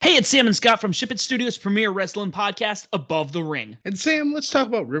it's Sam and Scott from Ship It Studios' premier wrestling podcast, Above the Ring. And Sam, let's talk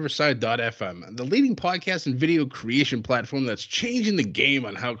about Riverside.fm, the leading podcast and video creation platform that's changing the game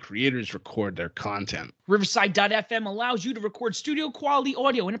on how creators record their content. Riverside.fm allows you to record studio quality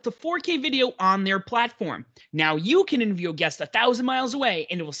audio and up to 4K video on their platform. Now you can interview a guest 1,000 miles away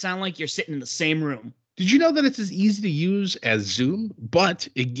and it will sound like you're sitting in the same room. Did you know that it's as easy to use as Zoom, but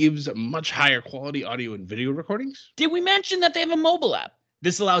it gives much higher quality audio and video recordings? Did we mention that they have a mobile app?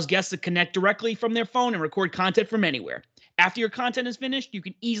 This allows guests to connect directly from their phone and record content from anywhere. After your content is finished, you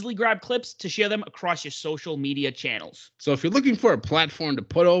can easily grab clips to share them across your social media channels. So if you're looking for a platform to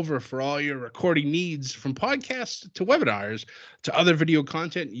put over for all your recording needs, from podcasts to webinars to other video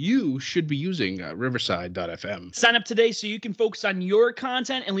content, you should be using Riverside.fm. Sign up today so you can focus on your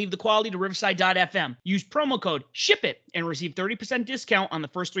content and leave the quality to Riverside.fm. Use promo code SHIPIT and receive 30% discount on the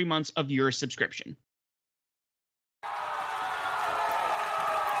first 3 months of your subscription.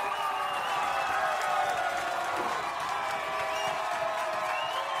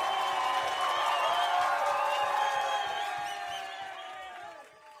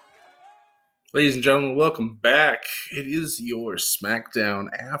 Ladies and gentlemen, welcome back. It is your SmackDown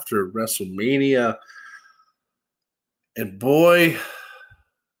after WrestleMania. And boy,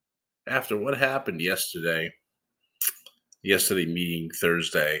 after what happened yesterday meaning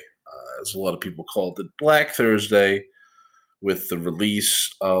Thursday, as a lot of people called it Black Thursday, with the release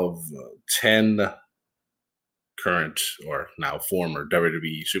of 10 current or now former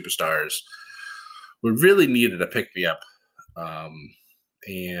WWE superstars, we really needed a pick-me-up.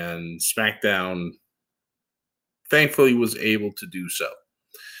 And SmackDown thankfully was able to do so.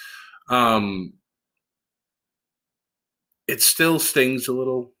 It still stings a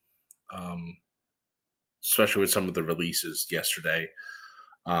little, especially with some of the releases yesterday.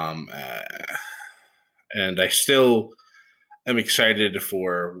 And I still am excited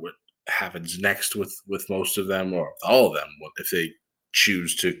for what happens next with most of them, or all of them, if they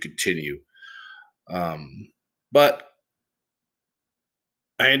choose to continue. But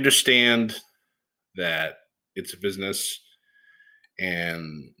I understand that it's a business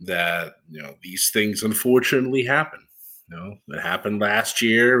and that, these things unfortunately happen. It happened last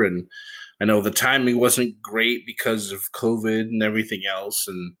year, and I know the timing wasn't great because of COVID and everything else.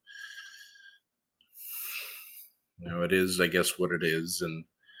 And, it is, I guess, what it is. And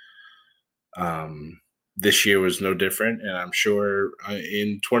this year was no different. And I'm sure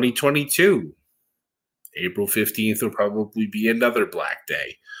in 2022, April 15th will probably be another Black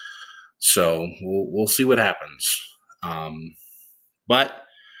Day. So we'll see what happens. But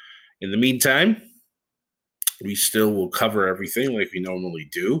in the meantime, we still will cover everything like we normally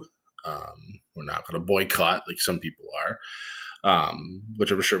do. We're not going to boycott like some people are,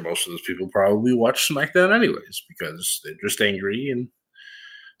 which I'm sure most of those people probably watch SmackDown anyways because they're just angry and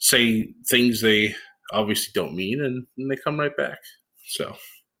say things they obviously don't mean, and they come right back. So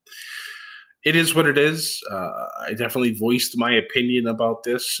it is what it is. I definitely voiced my opinion about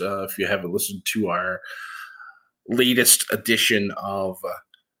this. If you haven't listened to our latest edition of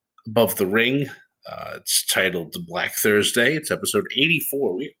Above the Ring, it's titled Black Thursday. It's episode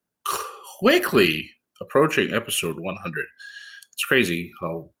 84. We're quickly approaching episode 100. It's crazy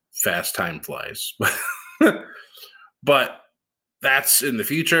how fast time flies. But that's in the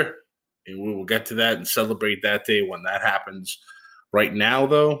future, and we will get to that and celebrate that day when that happens. Right now,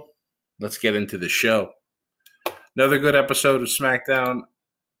 though, let's get into the show. Another good episode of SmackDown.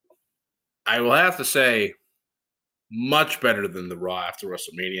 I will have to say, much better than the Raw after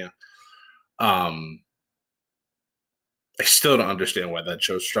WrestleMania. I still don't understand why that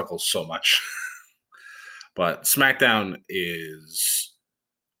show struggles so much. But SmackDown is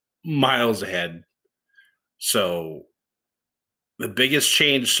miles ahead. So the biggest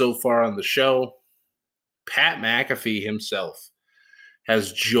change so far on the show, Pat McAfee himself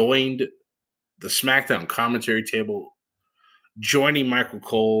has joined the SmackDown commentary table, joining Michael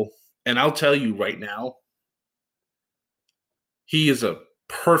Cole. And I'll tell you right now, he is a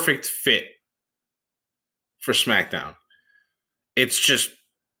perfect fit for SmackDown. It's just,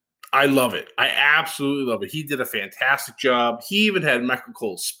 I love it. I absolutely love it. He did a fantastic job. He even had Michael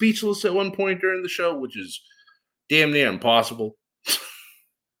Cole speechless at one point during the show, which is damn near impossible.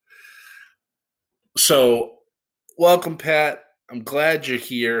 So, welcome, Pat. I'm glad you're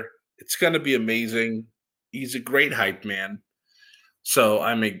here. It's going to be amazing. He's a great hype man. So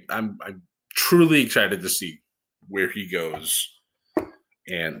I'm truly excited to see where he goes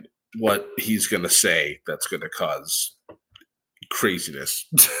and what he's going to say that's going to cause craziness.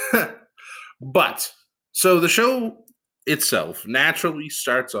 But so the show itself naturally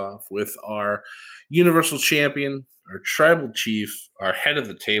starts off with our Universal Champion, our tribal chief, our head of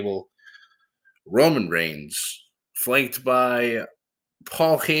the table, Roman Reigns, flanked by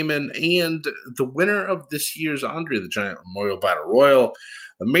Paul Heyman, and the winner of this year's Andre the Giant Memorial Battle Royal,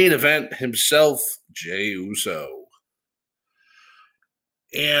 the main event himself, Jey Uso.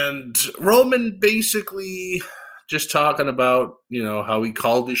 And Roman basically just talking about, how he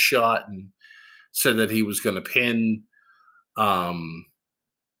called his shot and said that he was going to pin,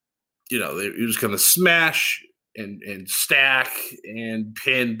 he was going to smash and stack and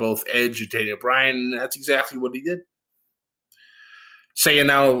pin both Edge and Daniel Bryan, and that's exactly what he did. Saying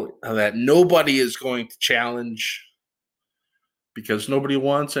now that nobody is going to challenge because nobody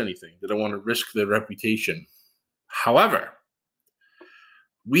wants anything. They don't want to risk their reputation. However,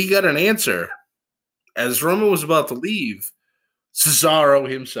 we got an answer. As Roman was about to leave, Cesaro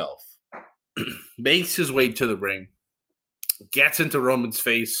himself makes his way to the ring, gets into Roman's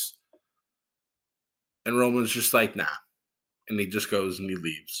face, and Roman's just like, nah. And he just goes and he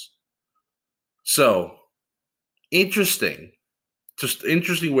leaves. So, interesting. Just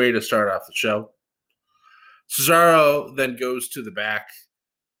interesting way to start off the show. Cesaro then goes to the back.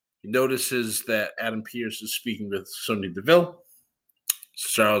 He notices that Adam Pearce is speaking with Sonya Deville.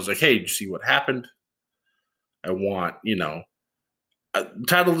 Cesaro's like, hey, did you see what happened? I want,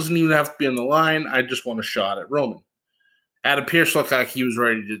 title doesn't even have to be on the line. I just want a shot at Roman. Adam Pearce looked like he was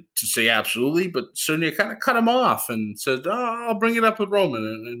ready to say absolutely, but Sonya kind of cut him off and said, I'll bring it up with Roman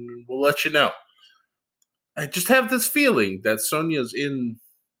and we'll let you know. I just have this feeling that Sonya's in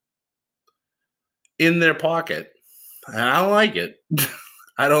their pocket. And I don't like it.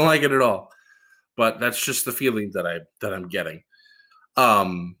 I don't like it at all. But that's just the feeling that I'm getting.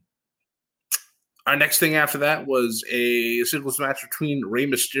 Our next thing after that was a singles match between Rey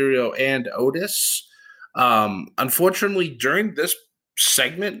Mysterio and Otis. Unfortunately, during this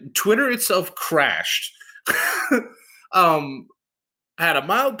segment, Twitter itself crashed. I had a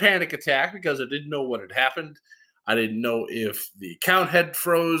mild panic attack because I didn't know what had happened. I didn't know if the account had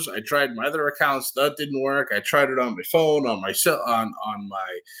froze. I tried my other accounts. That didn't work. I tried it on my phone, on my on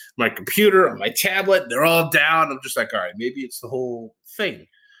my computer, on my tablet. They're all down. I'm just like, all right, maybe it's the whole thing. It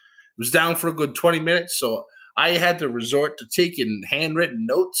was down for a good 20 minutes, so I had to resort to taking handwritten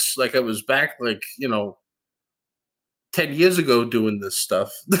notes like I was back 10 years ago doing this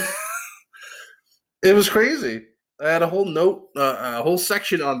stuff. It was crazy. I had a whole note, a whole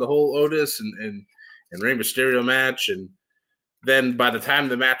section on the whole Otis and Rey Mysterio match. And then by the time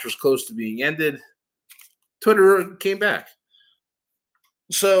the match was close to being ended, Twitter came back.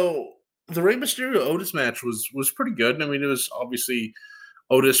 So the Rey Mysterio Otis match was pretty good. I mean, it was obviously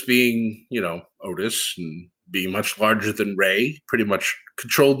Otis being, Otis and being much larger than Rey, pretty much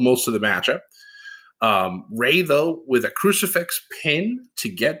controlled most of the matchup. Rey, though, with a crucifix pin to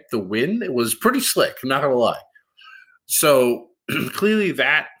get the win, it was pretty slick, I'm not going to lie. So clearly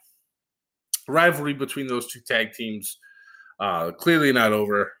that rivalry between those two tag teams clearly not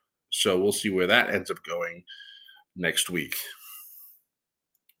over. So we'll see where that ends up going next week.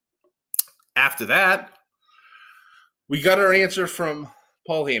 After that, we got our answer from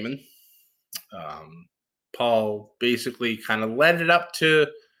Paul Heyman. Paul basically kind of led it up to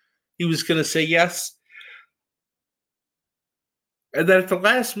he was going to say yes. And then at the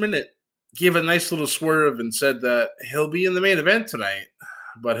last minute, gave a nice little swerve and said that he'll be in the main event tonight,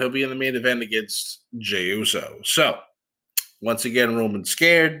 but he'll be in the main event against Jey Uso. So, once again, Roman's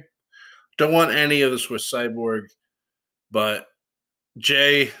scared. Don't want any of the Swiss Cyborg, but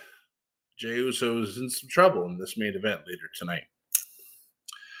Jey Uso is in some trouble in this main event later tonight.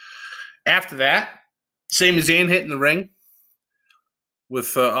 After that, Sami Zayn hitting the ring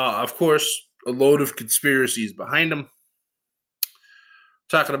with, of course, a load of conspiracies behind him.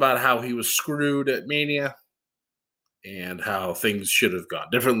 Talking about how he was screwed at Mania and how things should have gone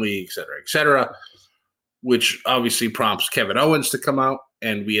differently, et cetera, which obviously prompts Kevin Owens to come out,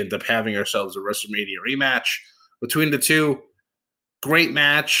 and we end up having ourselves a WrestleMania rematch between the two. Great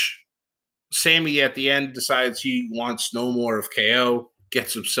match. Sami at the end decides he wants no more of KO,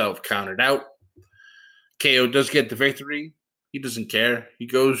 gets himself counted out. KO does get the victory. He doesn't care. He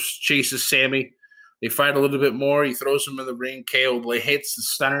goes, chases Sami. They fight a little bit more. He throws him in the ring. KO hits the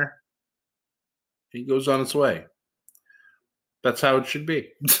stunner. He goes on its way. That's how it should be.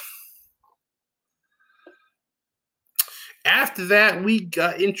 After that, we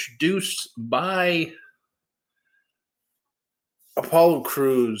got introduced by Apollo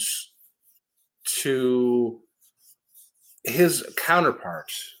Crews to his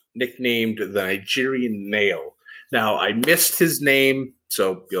counterpart, nicknamed the Nigerian Nail. Now, I missed his name,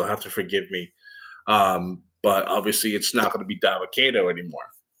 so you'll have to forgive me. But obviously it's not going to be Dabba-Kato anymore.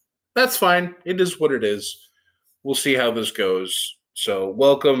 That's fine. It is what it is. we'll see how this goes. So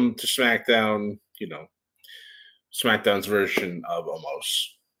welcome to SmackDown, SmackDown's version of Omos.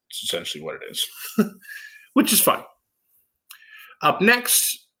 It's essentially what it is, which is fun. Up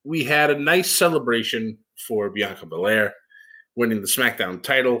next, we had a nice celebration for Bianca Belair winning the SmackDown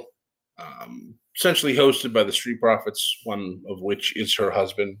title, essentially hosted by the Street Profits, one of which is her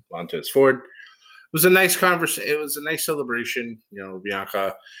husband, Montez Ford. It was a nice conversation. It was a nice celebration.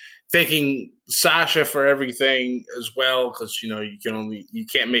 Bianca thanking Sasha for everything as well, because you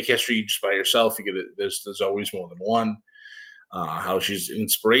can't make history just by yourself. There's always more than one. How she's an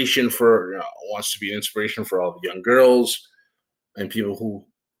inspiration wants to be an inspiration for all the young girls and people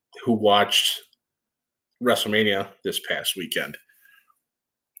who watched WrestleMania this past weekend.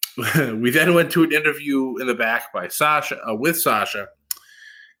 We then went to an interview in the back by Sasha with Sasha,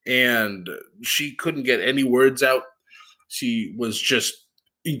 and she couldn't get any words out. She was just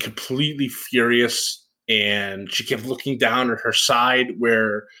completely furious, and she kept looking down at her side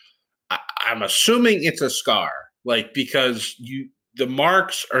where I'm assuming it's a scar, because the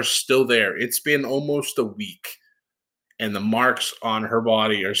marks are still there. It's been almost a week, and the marks on her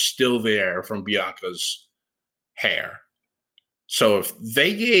body are still there from Bianca's hair. So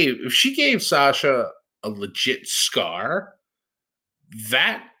if she gave Sasha a legit scar,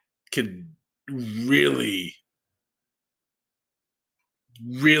 that could really,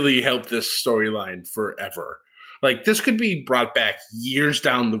 really help this storyline forever. This could be brought back years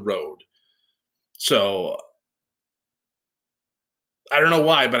down the road. So I don't know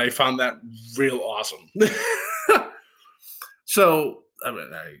why, but I found that real awesome. So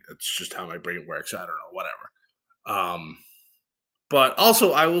it's just how my brain works. I don't know, whatever. But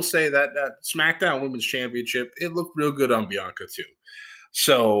also, I will say that SmackDown Women's Championship, it looked real good on Bianca, too.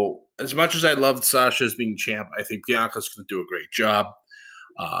 So, as much as I loved Sasha as being champ, I think Bianca's going to do a great job.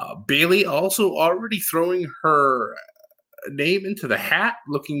 Bayley also already throwing her name into the hat,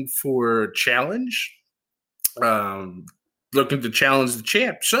 looking for a challenge, looking to challenge the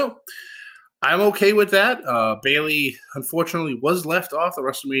champ. So, I'm okay with that. Bayley, unfortunately, was left off the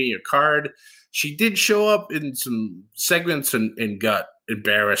WrestleMania card. She did show up in some segments and got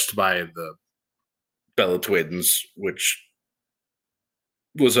embarrassed by the Bella Twins, which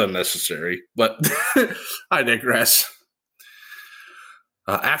was unnecessary. But I digress.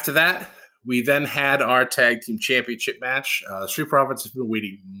 After that, we then had our Tag Team Championship match. Street Profits have been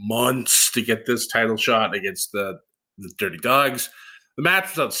waiting months to get this title shot against the Dirty Dogs. The match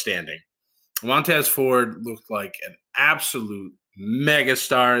was outstanding. Montez Ford looked like an absolute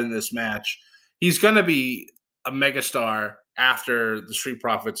megastar in this match. He's going to be a megastar after the Street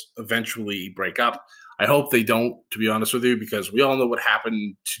Profits eventually break up. I hope they don't, to be honest with you, because we all know what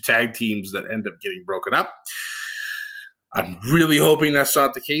happened to tag teams that end up getting broken up. I'm really hoping that's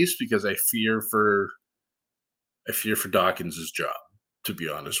not the case, because I fear for Dawkins' job, to be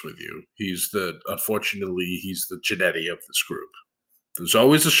honest with you. Unfortunately, he's the Jannetty of this group. There's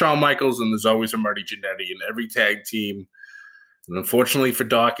always a Shawn Michaels and there's always a Marty Jannetty in every tag team. And unfortunately for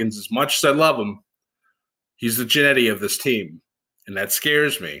Dawkins, as much as I love him, he's the Jannetty of this team. And that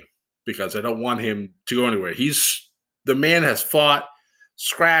scares me, because I don't want him to go anywhere. The man has fought,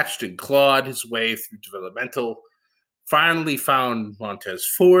 scratched, and clawed his way through developmental, finally found Montez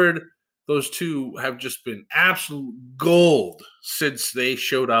Ford. Those two have just been absolute gold since they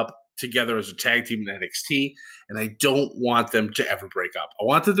showed up together as a tag team in NXT, and I don't want them to ever break up. I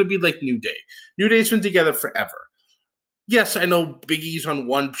want them to be like New Day. New Day's been together forever. Yes, I know Big E's on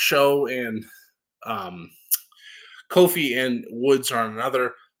one show and Kofi and Woods are on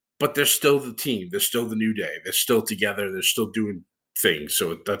another, but they're still the team. They're still the New Day. They're still together. They're still doing things,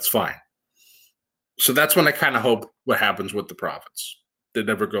 so that's fine. So that's when I kind of hope what happens with the Profits. They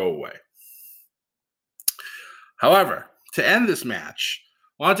never go away. However, to end this match,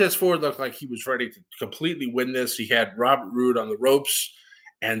 Montez Ford looked like he was ready to completely win this. He had Robert Roode on the ropes,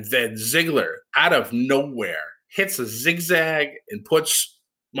 and then Ziggler, out of nowhere, hits a zigzag and puts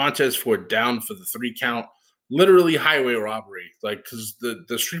Montez Ford down for the 3 count. Literally highway robbery, because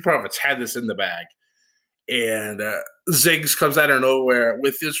the Street Profits had this in the bag. And Ziggs comes out of nowhere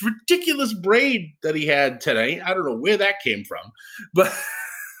with this ridiculous braid that he had today. I don't know where that came from, but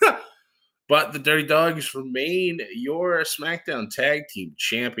but the Dirty Dogs remain your SmackDown Tag Team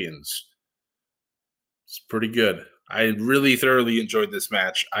Champions. It's pretty good. I really thoroughly enjoyed this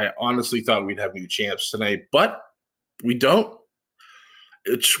match. I honestly thought we'd have new champs tonight, but we don't,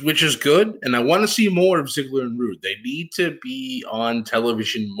 which is good. And I want to see more of Ziggler and Roode. They need to be on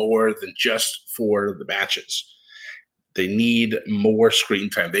television more than just for the matches. They need more screen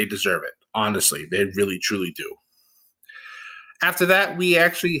time. They deserve it. Honestly, they really, truly do. After that, we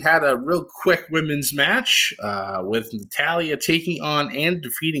actually had a real quick women's match with Natalya taking on and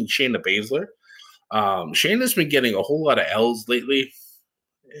defeating Shayna Baszler. Shayna's been getting a whole lot of L's lately.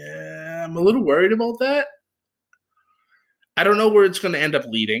 I'm a little worried about that. I don't know where it's going to end up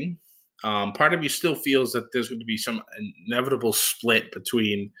leading. Part of me still feels that there's going to be some inevitable split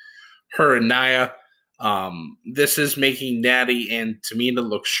between her and Nia. This is making Natty and Tamina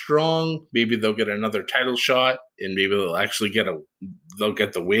look strong. Maybe they'll get another title shot, and maybe they'll actually get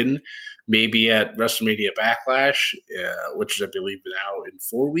the win. Maybe at WrestleMania Backlash, which is I believe now in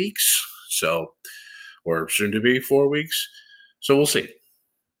 4 weeks. So, or soon to be 4 weeks. So we'll see.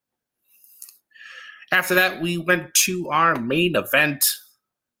 After that, we went to our main event.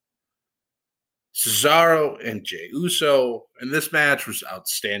 Cesaro and Jey Uso, and this match was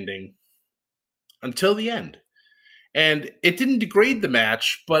outstanding until the end. And it didn't degrade the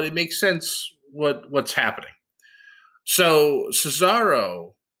match, but it makes sense what's happening. So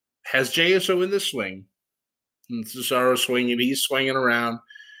Cesaro has Jey Uso in the swing, and Cesaro swinging, he's swinging around.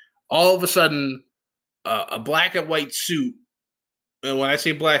 All of a sudden, a black and white suit, and when I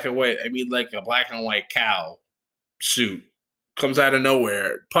say black and white, I mean like a black and white cow suit, comes out of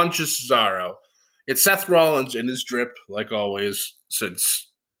nowhere, punches Cesaro. It's Seth Rollins in his drip, like always, since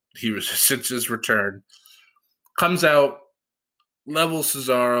his return. Comes out, levels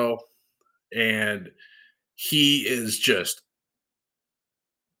Cesaro, and he is just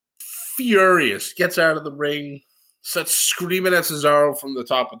furious. Gets out of the ring, starts screaming at Cesaro from the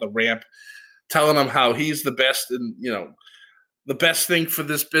top of the ramp, telling him how he's the best and the best thing for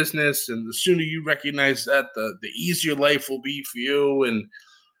this business, and the sooner you recognize that, the easier life will be for you. And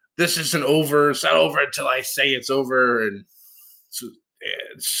this isn't over. It's not over until I say it's over. And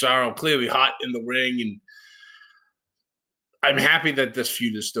Cesaro clearly hot in the ring, and I'm happy that this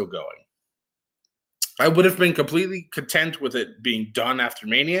feud is still going. I would have been completely content with it being done after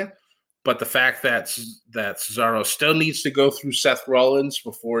Mania, but the fact that Cesaro still needs to go through Seth Rollins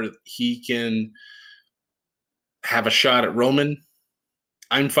before he can have a shot at Roman,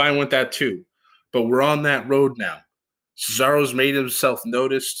 I'm fine with that too. But we're on that road now. Cesaro's made himself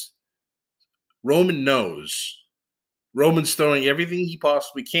noticed. Roman knows. Roman's throwing everything he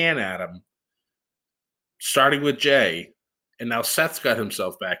possibly can at him, starting with Jey, and now Seth's got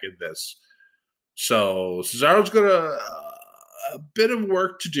himself back in this. So Cesaro's got a bit of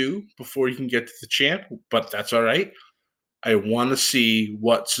work to do before he can get to the champ, but that's all right. I want to see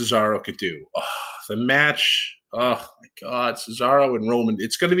what Cesaro could do. Oh, the match, oh my God, Cesaro and Roman.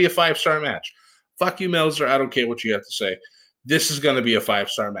 It's going to be a 5-star match. Fuck you, Meltzer. I don't care what you have to say. This is going to be a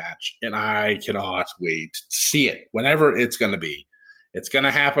 5-star match, and I cannot wait to see it, whenever it's going to be. It's going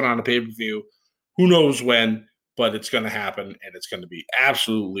to happen on a pay-per-view. Who knows when, but it's going to happen, and it's going to be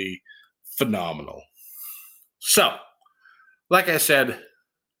absolutely phenomenal. So, like I said,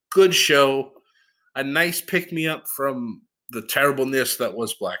 good show. A nice pick-me-up from the terribleness that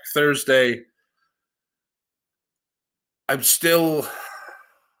was Black Thursday. I'm still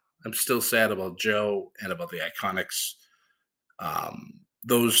sad about Joe and about the Iconics.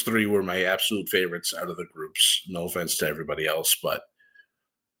 Those three were my absolute favorites out of the groups. No offense to everybody else, but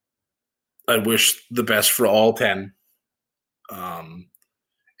I wish the best for all 10.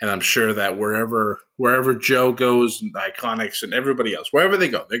 And I'm sure that wherever Joe goes, and the Iconics and everybody else, wherever they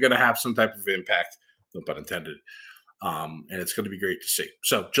go, they're going to have some type of impact, no pun intended. And it's going to be great to see.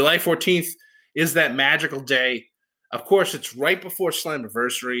 So July 14th is that magical day. Of course, it's right before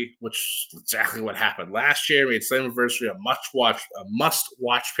Slammiversary, which is exactly what happened last year. We had Slammiversary, a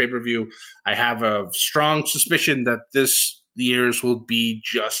must-watch pay-per-view. I have a strong suspicion that this year's will be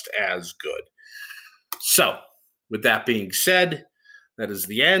just as good. So, with that being said, that is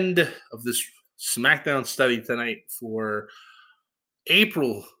the end of this SmackDown study tonight for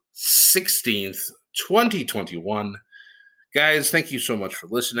April 16th, 2021. Guys, thank you so much for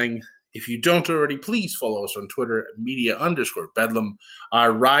listening. If you don't already, please follow us on Twitter, media_Bedlam.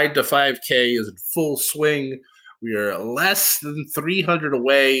 Our ride to 5K is in full swing. We are less than 300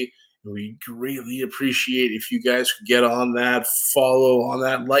 away. We greatly appreciate if you guys could get on that, follow on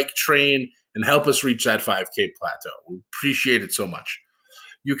that like train, and help us reach that 5K plateau. We appreciate it so much.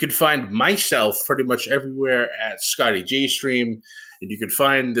 You can find myself pretty much everywhere at Scotty J Stream, and you can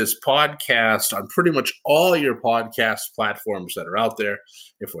find this podcast on pretty much all your podcast platforms that are out there.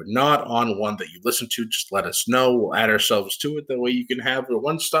 If we're not on one that you listen to, just let us know. We'll add ourselves to it. That way you can have a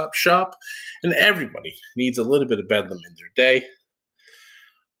one-stop shop, and everybody needs a little bit of Bedlam in their day.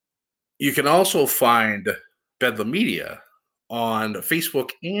 You can also find Bedlam Media on Facebook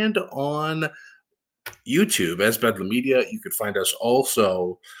and on YouTube as Bedlam Media. You can find us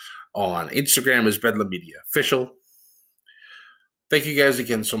also on Instagram as Bedlam Media Official. Thank you guys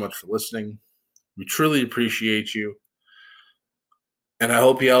again so much for listening. We truly appreciate you. And I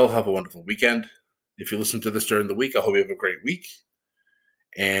hope you all have a wonderful weekend. If you listen to this during the week, I hope you have a great week.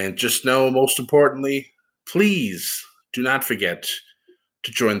 And just know, most importantly, please do not forget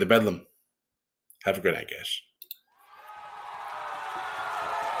to join the Bedlam. Have a good night, guys.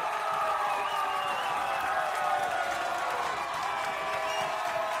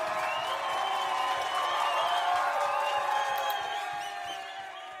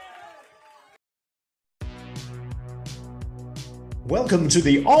 Welcome to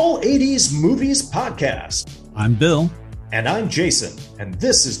the All 80s Movies Podcast. I'm Bill. And I'm Jason. And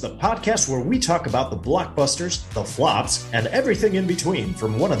this is the podcast where we talk about the blockbusters, the flops, and everything in between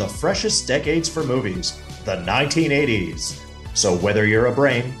from one of the freshest decades for movies, the 1980s. So whether you're a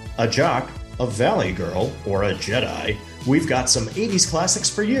brain, a jock, a valley girl, or a Jedi, we've got some 80s classics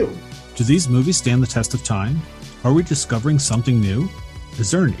for you. Do these movies stand the test of time? Are we discovering something new?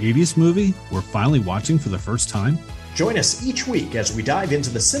 Is there an 80s movie we're finally watching for the first time? Join us each week as we dive into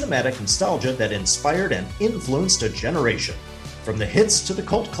the cinematic nostalgia that inspired and influenced a generation. From the hits to the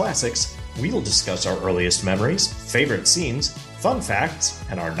cult classics, we'll discuss our earliest memories, favorite scenes, fun facts,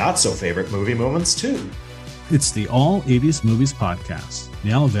 and our not-so-favorite movie moments, too. It's the All 80s Movies Podcast,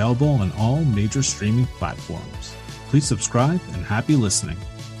 now available on all major streaming platforms. Please subscribe and happy listening.